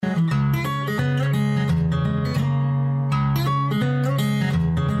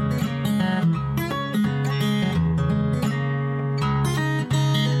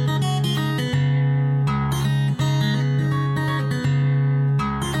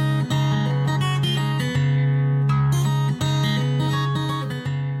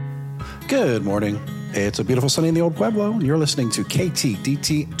Good morning. It's a beautiful sunny in the old Pueblo, and you're listening to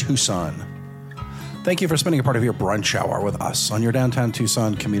KTDT Tucson. Thank you for spending a part of your brunch hour with us on your downtown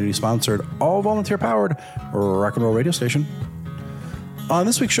Tucson community-sponsored, all-volunteer-powered rock and roll radio station. On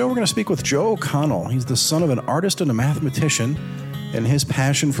this week's show, we're going to speak with Joe O'Connell. He's the son of an artist and a mathematician, and his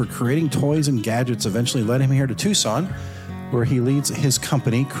passion for creating toys and gadgets eventually led him here to Tucson, where he leads his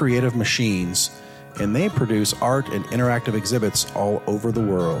company, Creative Machines, and they produce art and interactive exhibits all over the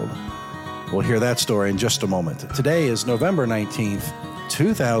world. We'll hear that story in just a moment. Today is November 19th,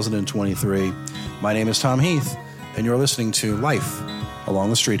 2023. My name is Tom Heath, and you're listening to Life Along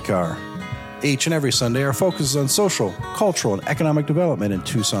the Streetcar. Each and every Sunday, our focus is on social, cultural, and economic development in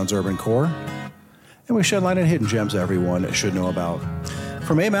Tucson's urban core, and we shed light on hidden gems everyone should know about.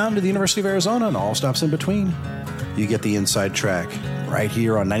 From A Mountain to the University of Arizona and all stops in between, you get the inside track right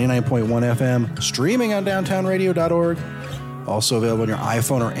here on 99.1 FM, streaming on downtownradio.org, also available on your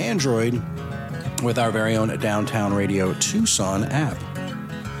iPhone or Android with our very own Downtown Radio Tucson app.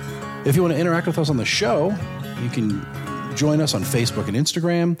 If you want to interact with us on the show, you can join us on Facebook and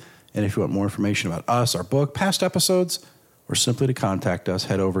Instagram. And if you want more information about us, our book, past episodes, or simply to contact us,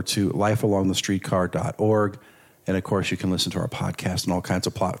 head over to lifealongthestreetcar.org. And of course, you can listen to our podcast on all kinds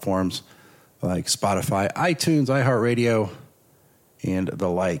of platforms like Spotify, iTunes, iHeartRadio, and the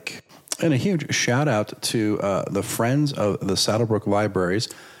like. And a huge shout out to the friends of the Saddlebrook Libraries.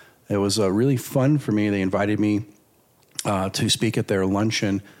 It was really fun for me. They invited me to speak at their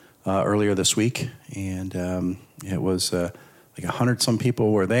luncheon earlier this week. And it was like 100-some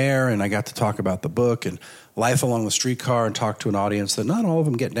people were there. And I got to talk about the book and Life Along the Streetcar and talk to an audience that not all of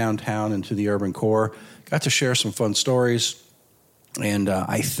them get downtown into the urban core. Got to share some fun stories. And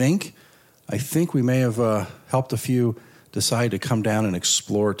I think we may have helped a few decide to come down and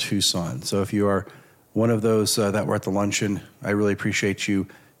explore Tucson. So if you are one of those that were at the luncheon, I really appreciate you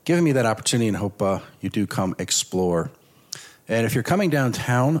giving me that opportunity and hope you do come explore. And if you're coming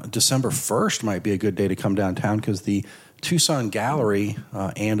downtown, December 1st might be a good day to come downtown because the Tucson Gallery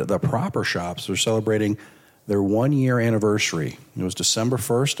and the Proper Shops are celebrating their 1-year anniversary. It was December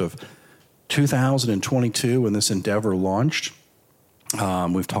 1st of 2022 when this endeavor launched.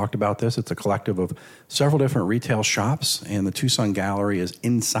 We've talked about this. It's a collective of several different retail shops, and the Tucson Gallery is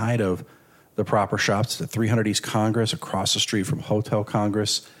inside of the Proper Shops. It's at 300 East Congress, across the street from Hotel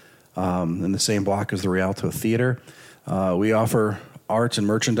Congress, in the same block as the Rialto Theater. We offer art and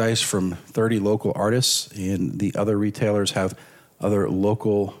merchandise from 30 local artists, and the other retailers have other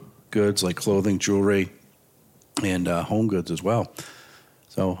local goods like clothing, jewelry, and home goods as well.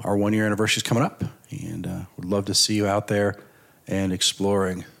 So our 1-year anniversary is coming up, and would love to see you out there and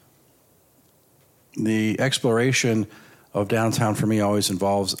exploring. The exploration of downtown for me always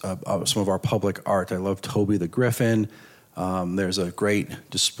involves some of our public art. I love Toby the Griffin. There's a great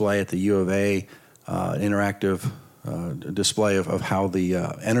display at the U of A, interactive display of how the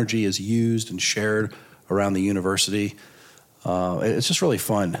energy is used and shared around the university. It's just really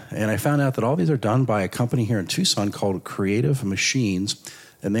fun. And I found out that all these are done by a company here in Tucson called Creative Machines,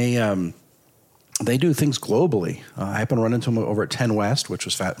 and they do things globally. I happened to run into them over at 10 West, which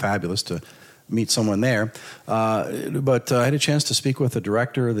was fabulous to meet someone there. But I had a chance to speak with the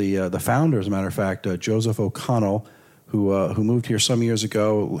director, the founder, as a matter of fact, Joseph O'Connell, who moved here some years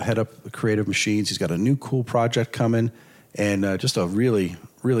ago, head up Creative Machines. He's got a new cool project coming, and just a really,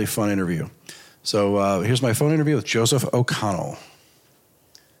 really fun interview. So here's my phone interview with Joseph O'Connell.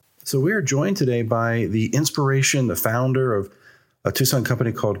 So we are joined today by the inspiration, the founder of a Tucson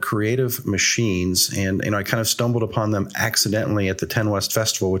company called Creative Machines. And, I kind of stumbled upon them accidentally at the 10 West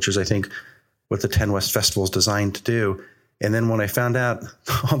Festival, which is, I think, what the 10 West Festival is designed to do. And then when I found out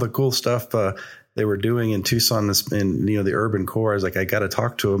all the cool stuff they were doing in Tucson, in the urban core, I was like, I got to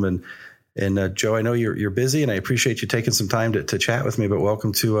talk to them. And Joe, I know you're busy, and I appreciate you taking some time to chat with me, but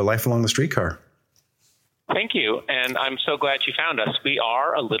welcome to Life Along the Streetcar. Thank you. And I'm so glad you found us. We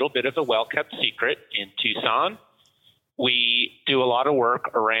are a little bit of a well-kept secret in Tucson. We do a lot of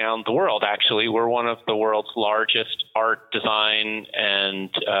work around the world, actually. We're one of the world's largest art, design, and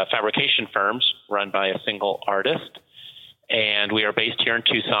fabrication firms run by a single artist. And we are based here in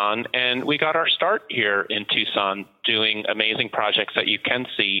Tucson. And we got our start here in Tucson doing amazing projects that you can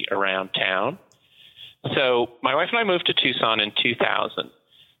see around town. So my wife and I moved to Tucson in 2000.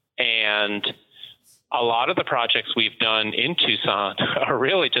 And a lot of the projects we've done in Tucson are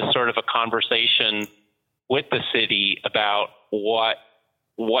really just sort of a conversation with the city about what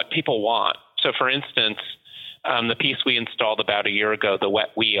people want. So, for instance, the piece we installed about a year ago, the Wet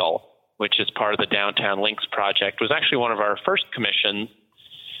Wheel, which is part of the Downtown Links project, was actually one of our first commissions.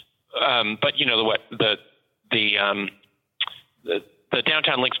 But the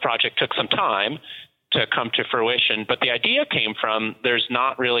Downtown Links project took some time to come to fruition, but the idea came from there's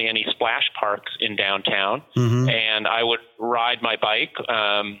not really any splash parks in downtown, and I would ride my bike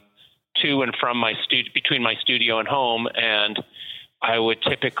to and from between my studio and home, and I would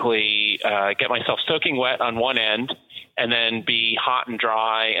typically get myself soaking wet on one end and then be hot and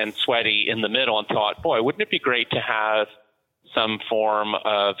dry and sweaty in the middle, and thought, boy, wouldn't it be great to have some form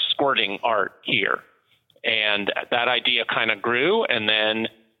of squirting art here? And that idea kind of grew, and then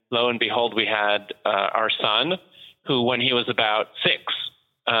lo and behold, we had our son, who, when he was about 6,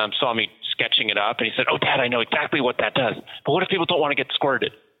 saw me sketching it up, and he said, "Oh, Dad, I know exactly what that does. But what if people don't want to get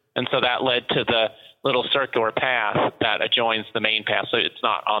squirted?" And so that led to the little circular path that adjoins the main path. So it's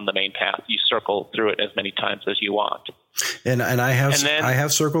not on the main path. You circle through it as many times as you want. And I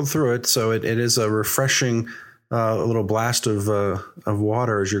have circled through it, so it is a refreshing little blast of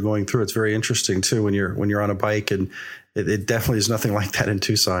water as you're going through. It's very interesting too when you're on a bike, and it definitely is nothing like that in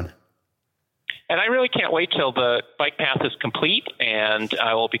Tucson. And I really can't wait till the bike path is complete, and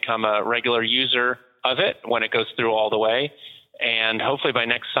I will become a regular user of it when it goes through all the way. And hopefully by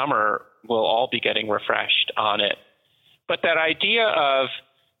next summer, we'll all be getting refreshed on it. But that idea of,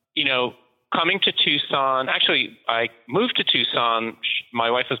 coming to Tucson, actually, I moved to Tucson. My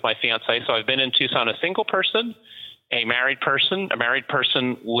wife is my fiance, so I've been in Tucson a single person, a married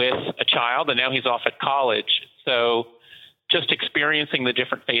person with a child, and now he's off at college. So just experiencing the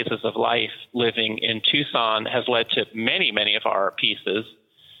different phases of life living in Tucson has led to many, many of our pieces.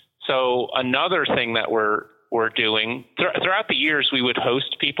 So another thing that we're doing throughout the years, we would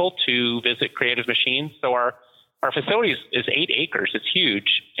host people to visit Creative Machines. So our facility is 8 acres. It's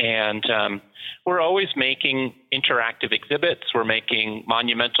huge. And we're always making interactive exhibits. We're making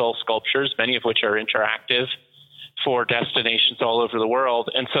monumental sculptures, many of which are interactive, for destinations all over the world.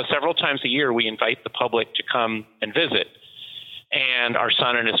 And so several times a year, we invite the public to come and visit. And our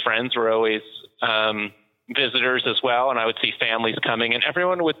son and his friends were always visitors as well. And I would see families coming, and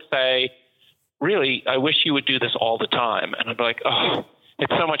everyone would say, "Really, I wish you would do this all the time." And I'd be like, "Oh,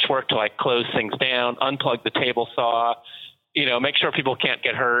 it's so much work to close things down, unplug the table saw, make sure people can't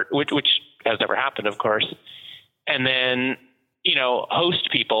get hurt," which has never happened, of course. And then, host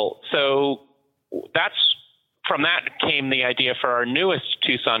people. So from that came the idea for our newest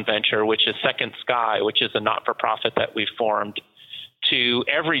Tucson venture, which is Second Sky, which is a not-for-profit that we've formed to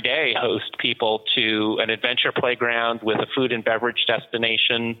every day host people to an adventure playground with a food and beverage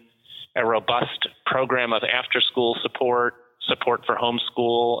destination, a robust program of after-school support for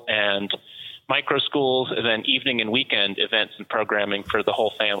homeschool and micro schools, and then evening and weekend events and programming for the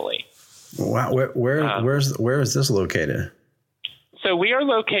whole family. Wow. Where is this located? So we are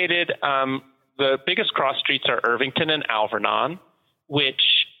located, the biggest cross streets are Irvington and Alvernon,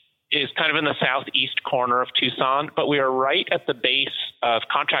 which is kind of in the southeast corner of Tucson, but we are right at the base of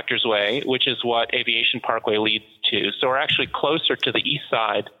Contractors Way, which is what Aviation Parkway leads to. So we're actually closer to the east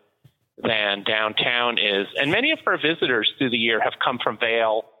side than downtown is. And many of our visitors through the year have come from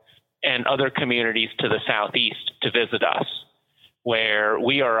Vail and other communities to the southeast to visit us, where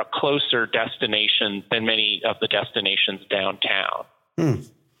we are a closer destination than many of the destinations downtown. And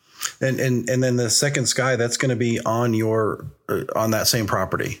then the Second Sky, that's going to be on on that same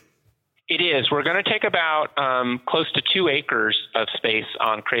property. It is. We're going to take about close to 2 acres of space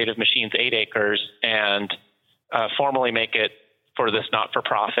on Creative Machines, 8 acres, and formally make it for this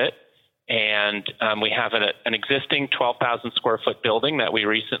not-for-profit. And we have an existing 12,000 square foot building that we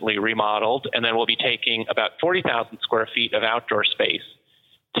recently remodeled, and then we'll be taking about 40,000 square feet of outdoor space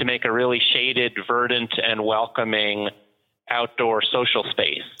to make a really shaded, verdant, and welcoming outdoor social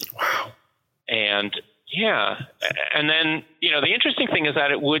space. Wow. And yeah. And then, the interesting thing is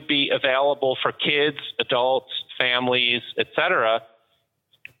that it would be available for kids, adults, families, etc.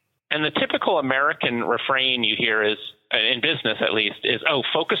 And the typical American refrain you hear is, in business at least, is, "Oh,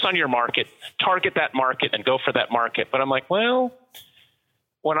 focus on your market, target that market, and go for that market." But I'm like, well,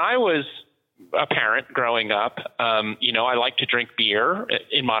 when I was a parent growing up, I like to drink beer,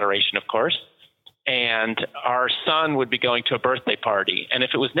 in moderation, of course. And our son would be going to a birthday party. And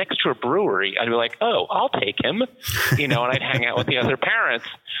if it was next to a brewery, I'd be like, "Oh, I'll take him," and I'd hang out with the other parents.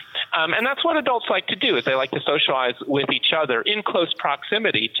 And that's what adults like to do, is they like to socialize with each other in close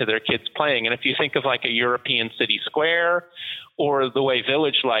proximity to their kids playing. And if you think of a European city square, or the way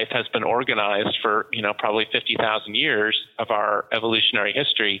village life has been organized for, probably 50,000 years of our evolutionary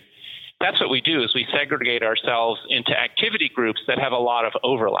history, that's what we do, is we segregate ourselves into activity groups that have a lot of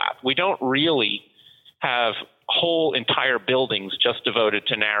overlap. We don't really have whole entire buildings just devoted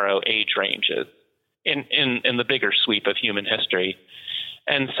to narrow age ranges in the bigger sweep of human history.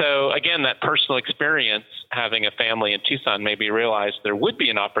 And so, again, that personal experience, having a family in Tucson, made me realize there would be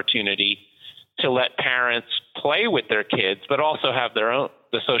an opportunity to let parents play with their kids, but also have the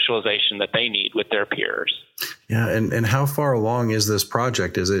socialization that they need with their peers. Yeah. And how far along is this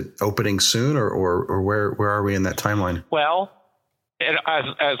project? Is it opening soon or where are we in that timeline? Well,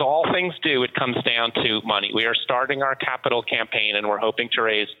 as all things do, it comes down to money. We are starting our capital campaign, and we're hoping to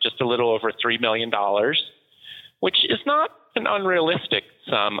raise just a little over $3 million, which is not an unrealistic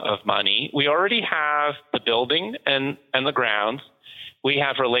sum of money. We already have the building and the grounds. We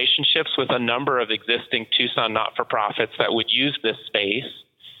have relationships with a number of existing Tucson not-for-profits that would use this space.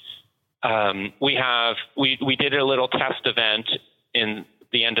 We did a little test event in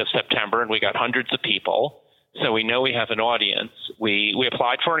the end of September, and we got hundreds of people. So we know we have an audience. We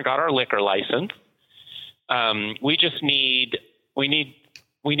applied for and got our liquor license. We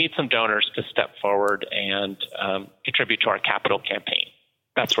need some donors to step forward and contribute to our capital campaign.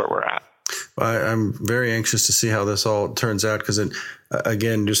 That's where we're at. I'm very anxious to see how this all turns out because,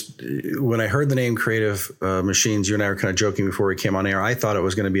 again, just when I heard the name Creative Machines, you and I were kind of joking before we came on air. I thought it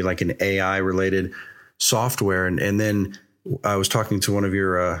was going to be like an AI-related software. And then I was talking to one of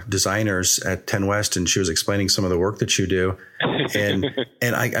your designers at 10 West, and she was explaining some of the work that you do. And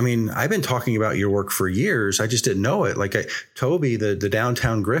I mean, I've been talking about your work for years. I just didn't know it. Like Toby, the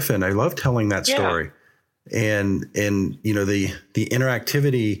downtown Griffin, I love telling that story. And you know, the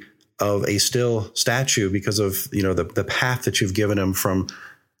interactivity of a still statue because of, you know, the path that you've given him from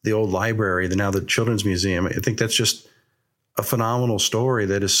the old library, now the Children's Museum. I think that's just a phenomenal story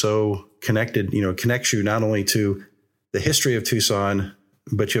that is so connected, you know, connects you not only to the history of Tucson,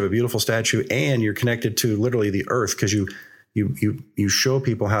 but you have a beautiful statue and you're connected to literally the earth because you show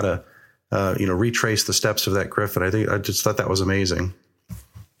people how to, retrace the steps of that Griffin. I just thought that was amazing.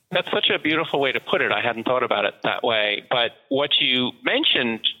 That's such a beautiful way to put it. I hadn't thought about it that way. But what you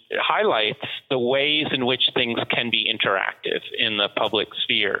mentioned highlights the ways in which things can be interactive in the public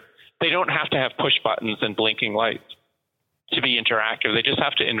sphere. They don't have to have push buttons and blinking lights to be interactive. They just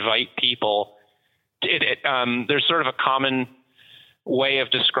have to invite people. There's sort of a common way of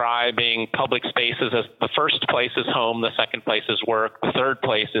describing public spaces as the first place is home, the second place is work, the third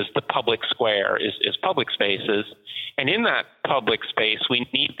place is the public square, is public spaces. And in that public space, we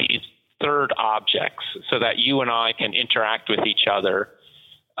need these third objects so that you and I can interact with each other.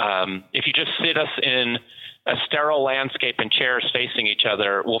 If you just sit us in a sterile landscape and chairs facing each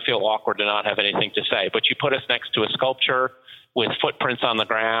other, we'll feel awkward and not have anything to say. But you put us next to a sculpture with footprints on the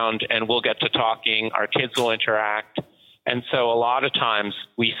ground, and we'll get to talking. Our kids will interact. And so a lot of times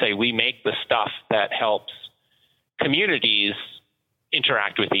we say we make the stuff that helps communities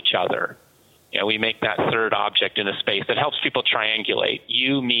interact with each other. You know, we make that third object in a space that helps people triangulate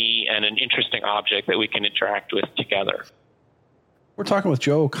you, me, and an interesting object that we can interact with together. We're talking with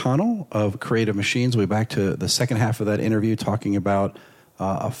Joe O'Connell of Creative Machines. We'll be back to the second half of that interview talking about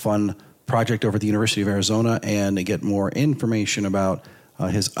a fun project over at the University of Arizona and to get more information about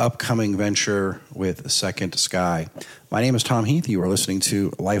his upcoming venture with Second Sky. My name is Tom Heath. You are listening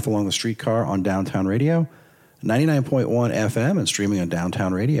to Life Along the Streetcar on Downtown Radio, 99.1 FM, and streaming on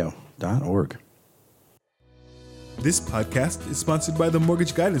downtownradio.org. This podcast is sponsored by the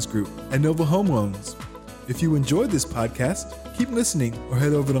Mortgage Guidance Group and Nova Home Loans. If you enjoyed this podcast, keep listening or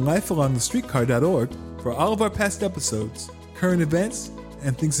head over to lifealongthestreetcar.org for all of our past episodes, current events,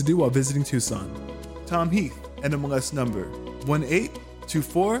 and things to do while visiting Tucson. Tom Heath, NMLS number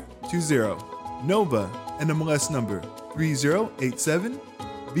 182420. Nova, NMLS number 3087.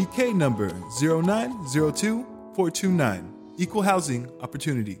 BK number 0902429. Equal housing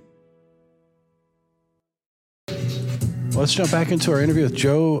opportunity. Let's jump back into our interview with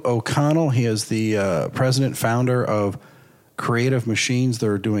Joe O'Connell. He is the president, founder of Creative Machines.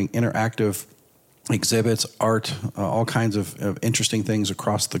 They're doing interactive exhibits, art, all kinds of interesting things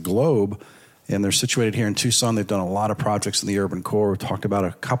across the globe. And they're situated here in Tucson. They've done a lot of projects in the urban core. We've talked about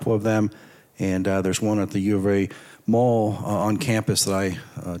a couple of them. And there's one at the U of A Mall on campus that I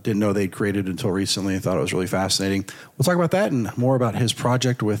didn't know they'd created until recently. I thought it was really fascinating. We'll talk about that and more about his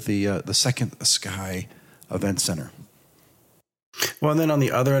project with the Second Sky Event Center. Well, and then on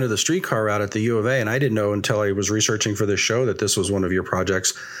the other end of the streetcar route at the U of A, and I didn't know until I was researching for this show that this was one of your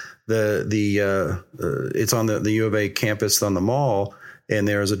projects. It's on the U of A campus on the mall, and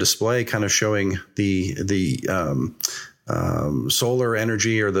there's a display kind of showing the solar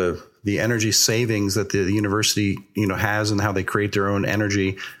energy or the energy savings that the university has and how they create their own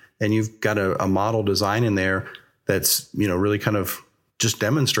energy. And you've got a model design in there that's really kind of just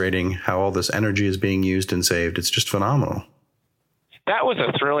demonstrating how all this energy is being used and saved. It's just phenomenal. That was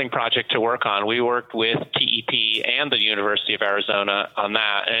a thrilling project to work on. We worked with TEP and the University of Arizona on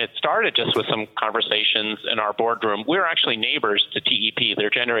that. And it started just with some conversations in our boardroom. We're actually neighbors to TEP. Their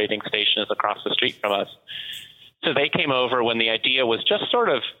generating station is across the street from us. So they came over when the idea was just sort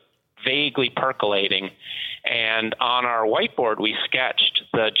of vaguely percolating. And on our whiteboard, we sketched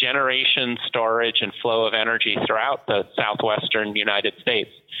the generation, storage, and flow of energy throughout the southwestern United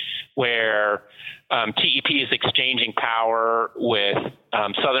States, where TEP is exchanging power with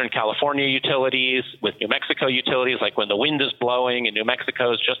Southern California utilities, with New Mexico utilities, like when the wind is blowing in New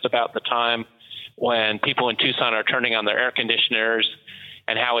Mexico is just about the time when people in Tucson are turning on their air conditioners,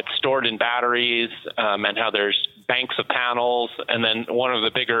 and how it's stored in batteries, and how there's banks of panels. And then one of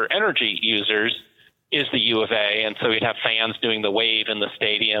the bigger energy users is the U of A, and so we'd have fans doing the wave in the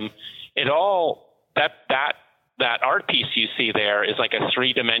stadium. It all, that art piece you see there is like a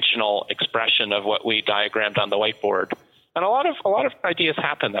three-dimensional expression of what we diagrammed on the whiteboard. And a lot of ideas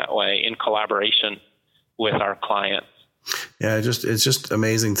happen that way in collaboration with our clients. Yeah, it's just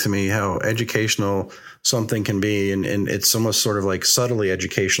amazing to me how educational something can be, and it's almost sort of like subtly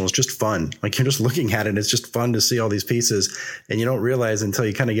educational. It's just fun. Like you're just looking at it, and it's just fun to see all these pieces, and you don't realize until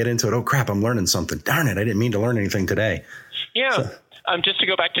you kind of get into it, oh crap, I'm learning something. Darn it, I didn't mean to learn anything today. Yeah. So, just to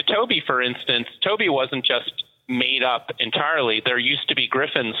go back to Toby, for instance, Toby wasn't just made up entirely. There used to be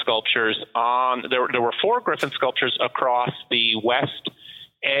griffin sculptures there were 4 griffin sculptures across the west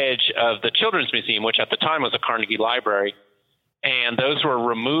edge of the Children's Museum, which at the time was a Carnegie Library. And those were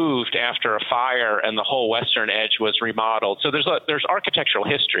removed after a fire, and the whole western edge was remodeled. So there's architectural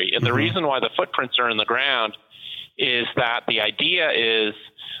history. And the reason why the footprints are in the ground is that the idea is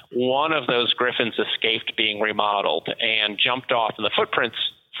one of those griffins escaped being remodeled and jumped off, and the footprints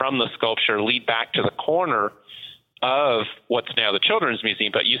from the sculpture lead back to the corner of what's now the Children's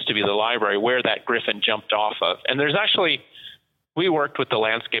Museum, but used to be the library, where that griffin jumped off of. And there's actually, we worked with the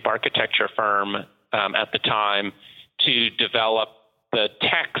landscape architecture firm at the time to develop the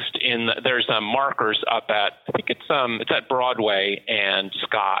text there's markers up at, I think it's at Broadway and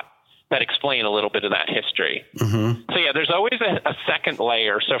Scott, that explain a little bit of that history. Mm-hmm. So yeah, there's always a second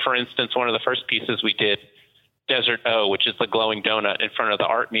layer. So for instance, one of the first pieces we did, Desert O, which is the glowing donut in front of the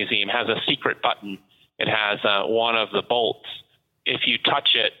art museum, has a secret button. It has one of the bolts. If you touch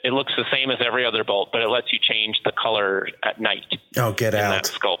it, it looks the same as every other bolt, but it lets you change the color at night. Oh, get out. That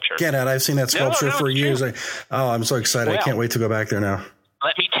sculpture. Get out. I've seen that sculpture for years. I'm so excited. I can't wait to go back there now.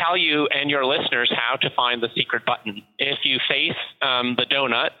 Let me tell you and your listeners how to find the secret button. If you face the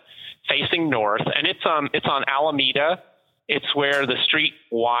donut facing north, and it's on Alameda, it's where the street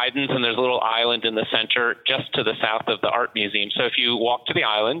widens and there's a little island in the center just to the south of the art museum. So if you walk to the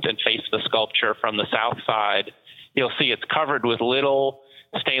island and face the sculpture from the south side, you'll see it's covered with little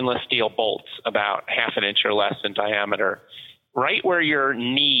stainless steel bolts about half an inch or less in diameter. Right where your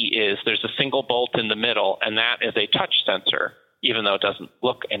knee is, there's a single bolt in the middle, and that is a touch sensor, even though it doesn't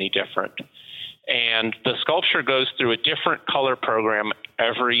look any different. And the sculpture goes through a different color program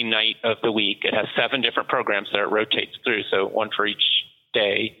every night of the week. It has 7 different programs that it rotates through, so one for each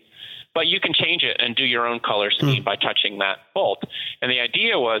day. But you can change it and do your own color scheme by touching that bolt. And the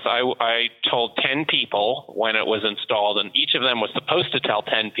idea was I told 10 people when it was installed, and each of them was supposed to tell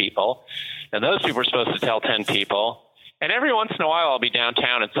 10 people. And those people were supposed to tell 10 people. And every once in a while, I'll be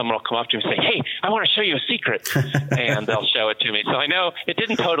downtown and someone will come up to me and say, hey, I want to show you a secret. And they'll show it to me. So I know it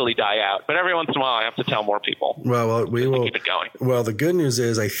didn't totally die out, but every once in a while I have to tell more people. Well, we will keep it going. Well, the good news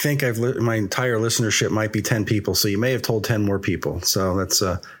is I think my entire listenership might be 10 people. So you may have told 10 more people. So that's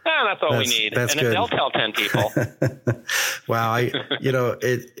all we need. That's and good. They'll tell 10 people. Wow.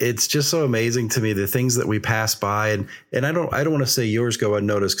 It's just so amazing to me, the things that we pass by, and I don't want to say yours go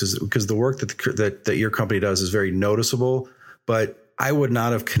unnoticed because the work that your company does is very noticeable. But I would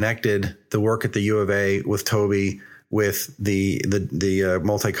not have connected the work at the U of A with Toby with the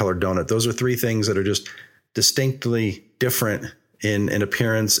multicolored donut. Those are 3 things that are just distinctly different in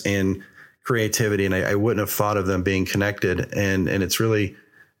appearance and creativity, and I wouldn't have thought of them being connected. And it's really,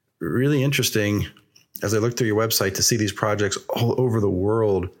 really interesting as I look through your website to see these projects all over the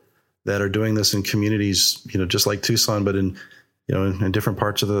world that are doing this in communities, just like Tucson, but in different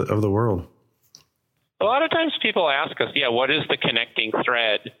parts of the world. A lot of times people ask us, what is the connecting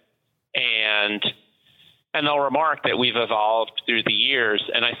thread? And they'll remark that we've evolved through the years.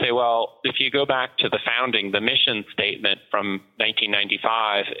 And I say, well, if you go back to the founding, the mission statement from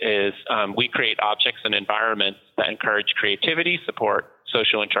 1995 is we create objects and environments that encourage creativity, support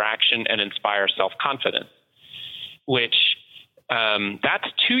social interaction, and inspire self-confidence, which that's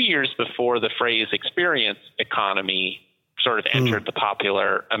 2 years before the phrase experience economy sort of entered the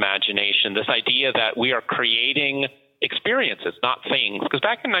popular imagination. This idea that we are creating experiences, not things. Because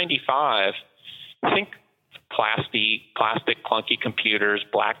back in 95, I think plastic clunky computers,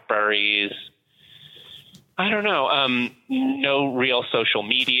 Blackberries, I don't know, no real social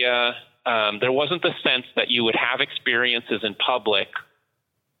media. There wasn't the sense that you would have experiences in public.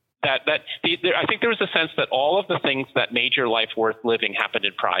 I think there was a sense that all of the things that made your life worth living happened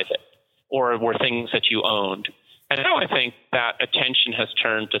in private or were things that you owned. And now I think that attention has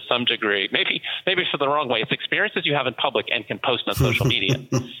turned to some degree, maybe for the wrong way. It's experiences you have in public and can post on social media.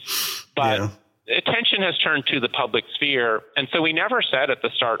 But attention has turned to the public sphere. And so we never said at the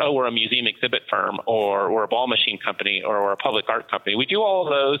start, oh, we're a museum exhibit firm, or we're a ball machine company, or we're a public art company. We do all of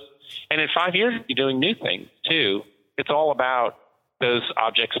those. And in 5 years, we'll be doing new things too. It's all about those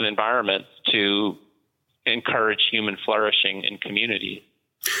objects and environments to encourage human flourishing in community.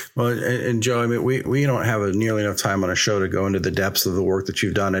 Well, and Joe, I mean, we don't have nearly enough time on a show to go into the depths of the work that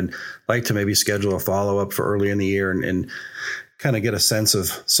you've done. And I'd like to maybe schedule a follow-up for early in the year and kind of get a sense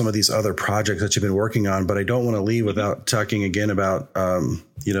of some of these other projects that you've been working on. But I don't want to leave without talking again about,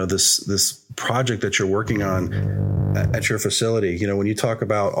 this project that you're working on at your facility. You know, when you talk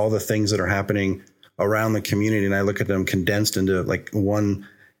about all the things that are happening around the community, and I look at them condensed into like one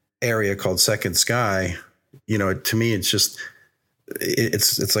area called Second Sky, you know, to me, it's just,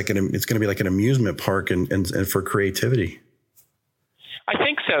 it's going to be like an amusement park and for creativity. I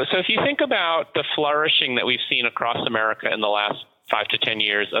think so. So if you think about the flourishing that we've seen across America in the last 5 to 10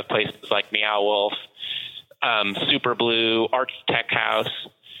 years of places like Meow Wolf, Super Blue, Arts Tech House,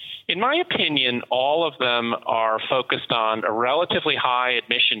 in my opinion, all of them are focused on a relatively high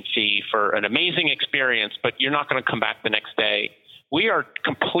admission fee for an amazing experience, but you're not going to come back the next day. We are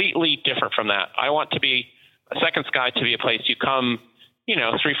completely different from that. I want to be a Second Sky to be a place you come,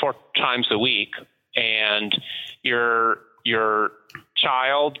 3-4 times a week, and your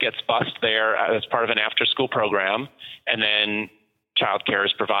child gets bused there as part of an after-school program, and then childcare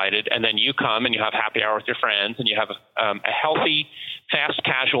is provided, and then you come and you have happy hour with your friends, and you have a healthy, fast,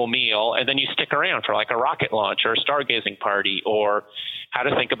 casual meal, and then you stick around for like a rocket launch or a stargazing party, or how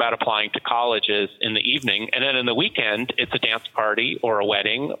to think about applying to colleges in the evening, and then in the weekend, it's a dance party or a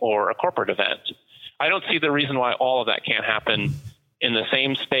wedding or a corporate event. I don't see the reason why all of that can't happen in the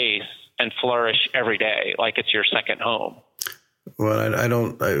same space and flourish every day like it's your second home. Well, I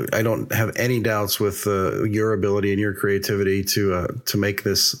don't have any doubts with your ability and your creativity to make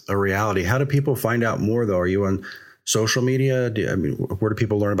this a reality. How do people find out more, though? Are you on social media? Where do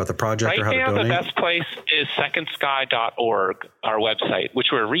people learn about the project or how to donate? Right now, the best place is secondsky.org, our website,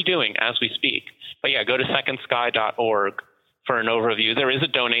 which we're redoing as we speak. But yeah, go to secondsky.org for an overview. There is a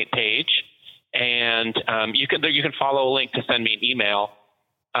donate page, and you can follow a link to send me an email.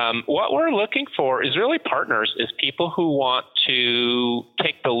 What we're looking for is really partners, is people who want to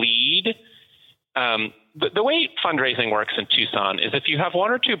take the lead. The way fundraising works in Tucson is if you have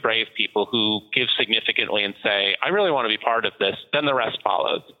one or two brave people who give significantly and say, I really want to be part of this, then the rest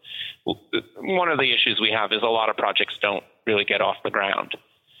follows. One of the issues we have is a lot of projects don't really get off the ground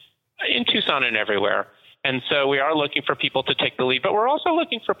in Tucson and everywhere. And so we are looking for people to take the lead, but we're also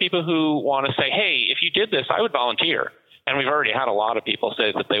looking for people who want to say, hey, if you did this, I would volunteer. And we've already had a lot of people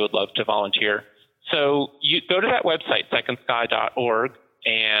say that they would love to volunteer. So you go to that website, secondsky.org,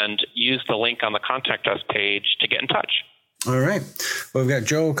 and use the link on the Contact Us page to get in touch. All right. Well, we've got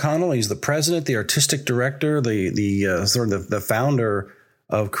Joe O'Connell. He's the president, the artistic director, the founder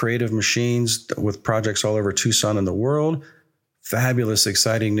of Creative Machines with projects all over Tucson and the world. Fabulous,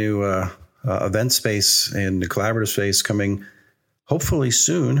 exciting new event space and collaborative space coming hopefully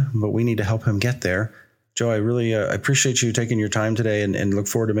soon, but we need to help him get there. Joe, I really appreciate you taking your time today and look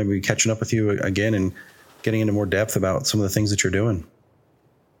forward to maybe catching up with you again and getting into more depth about some of the things that you're doing.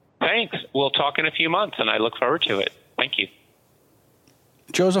 Thanks. We'll talk in a few months, and I look forward to it. Thank you.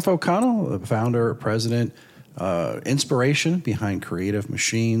 Joseph O'Connell, the founder, president, inspiration behind Creative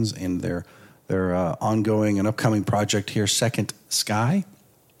Machines and their ongoing and upcoming project here, Second Sky.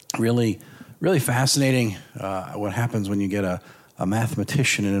 Really, really fascinating what happens when you get a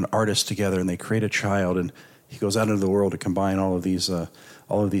mathematician and an artist together and they create a child, and he goes out into the world to combine all of these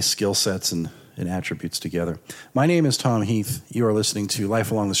skill sets and attributes together. My name is Tom Heath. You are listening to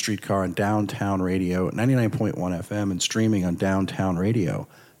Life Along the Streetcar on Downtown Radio at 99.1 FM and streaming on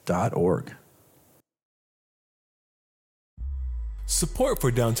downtownradio.org. Support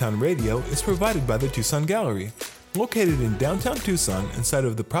for Downtown Radio is provided by the Tucson Gallery, located in downtown Tucson inside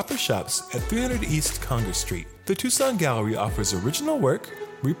of the proper shops at 300 East Congress Street. The Tucson Gallery offers original work,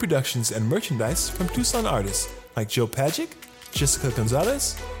 reproductions, and merchandise from Tucson artists like Joe Pagic, Jessica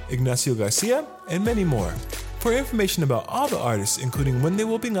Gonzalez, Ignacio Garcia, and many more. For information about all the artists, including when they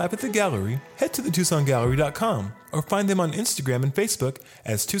will be live at the gallery, head to thetucsongallery.com or find them on Instagram and Facebook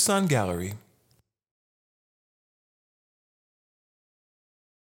as Tucson Gallery.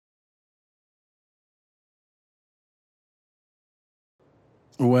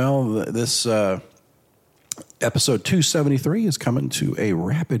 Well, this episode 273 is coming to a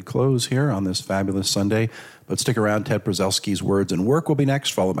rapid close here on this fabulous Sunday. But stick around. Ted Brzelski's Words and Work will be next,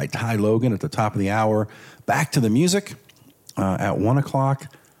 followed by Ty Logan at the top of the hour. Back to the music at 1 o'clock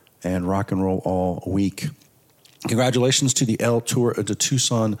and rock and roll all week. Congratulations to the El Tour de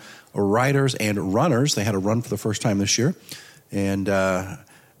Tucson riders and runners. They had a run for the first time this year. And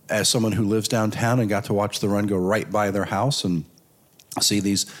as someone who lives downtown and got to watch the run go right by their house and see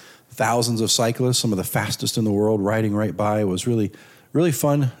these thousands of cyclists, some of the fastest in the world, riding right by, it was really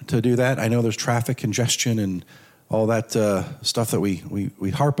fun to do that. I know there's traffic congestion and all that stuff that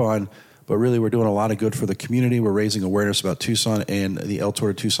we harp on, but really we're doing a lot of good for the community. We're raising awareness about Tucson, and the El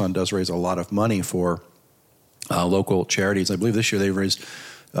Tour de Tucson does raise a lot of money for local charities. I believe this year they raised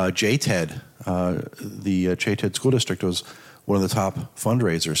JTED. The JTED School District was one of the top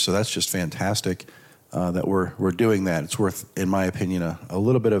fundraisers, so that's just fantastic that we're doing that. It's worth, in my opinion, a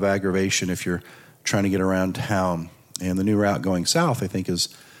little bit of aggravation if you're trying to get around town. And the new route going south, I think, is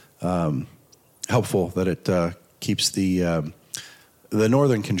helpful that it keeps the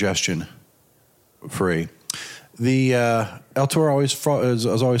northern congestion free. The El Tour is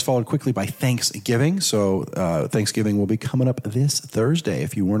always followed quickly by Thanksgiving. So Thanksgiving will be coming up this Thursday.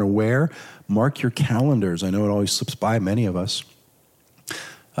 If you weren't aware, mark your calendars. I know it always slips by many of us.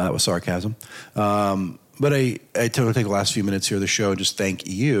 That was sarcasm. But I want to take the last few minutes here of the show and just thank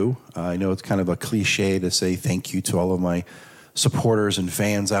you. I know it's kind of a cliche to say thank you to all of my supporters and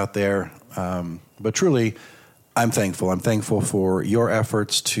fans out there. But truly, I'm thankful. I'm thankful for your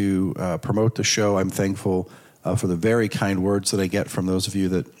efforts to promote the show. I'm thankful for the very kind words that I get from those of you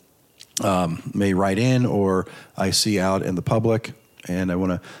that may write in or I see out in the public. And I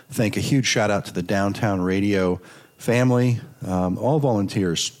want to thank a huge shout out to the Downtown Radio family, all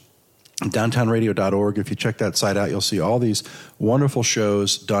volunteers. Downtownradio.org. If you check that site out, you'll see all these wonderful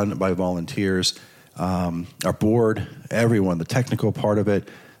shows done by volunteers. Our board, everyone, the technical part of it,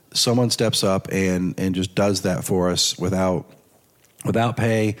 someone steps up and just does that for us without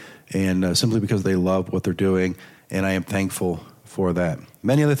pay and simply because they love what they're doing. And I am thankful for that.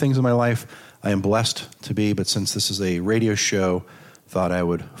 Many other things in my life I am blessed to be, but since this is a radio show, thought I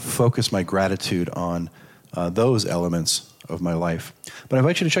would focus my gratitude on those elements of my life. But I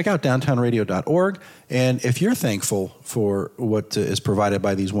invite you to check out downtownradio.org. And if you're thankful for what is provided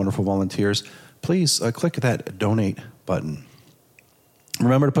by these wonderful volunteers, please click that donate button.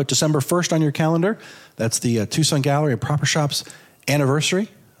 Remember to put December 1st on your calendar. That's the Tucson Gallery and Proper Shop's anniversary.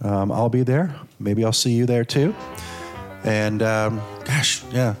 I'll be there. Maybe I'll see you there too. And it's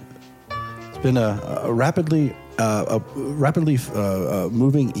been a rapidly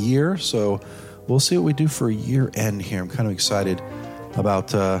moving year. So we'll see what we do for year end here. I'm kind of excited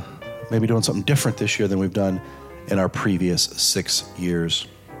about maybe doing something different this year than we've done in our previous 6 years.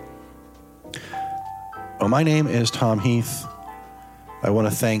 Well, my name is Tom Heath. I want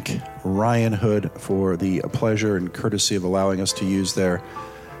to thank Ryan Hood for the pleasure and courtesy of allowing us to use their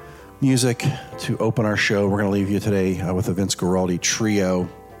music to open our show. We're going to leave you today with a Vince Guaraldi trio.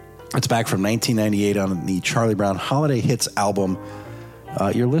 It's back from 1998 on the Charlie Brown Holiday Hits album.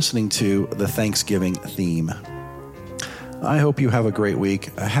 You're listening to the Thanksgiving theme. I hope you have a great week,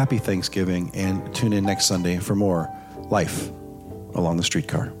 a happy Thanksgiving, and tune in next Sunday for more Life Along the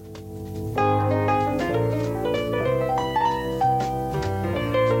Streetcar.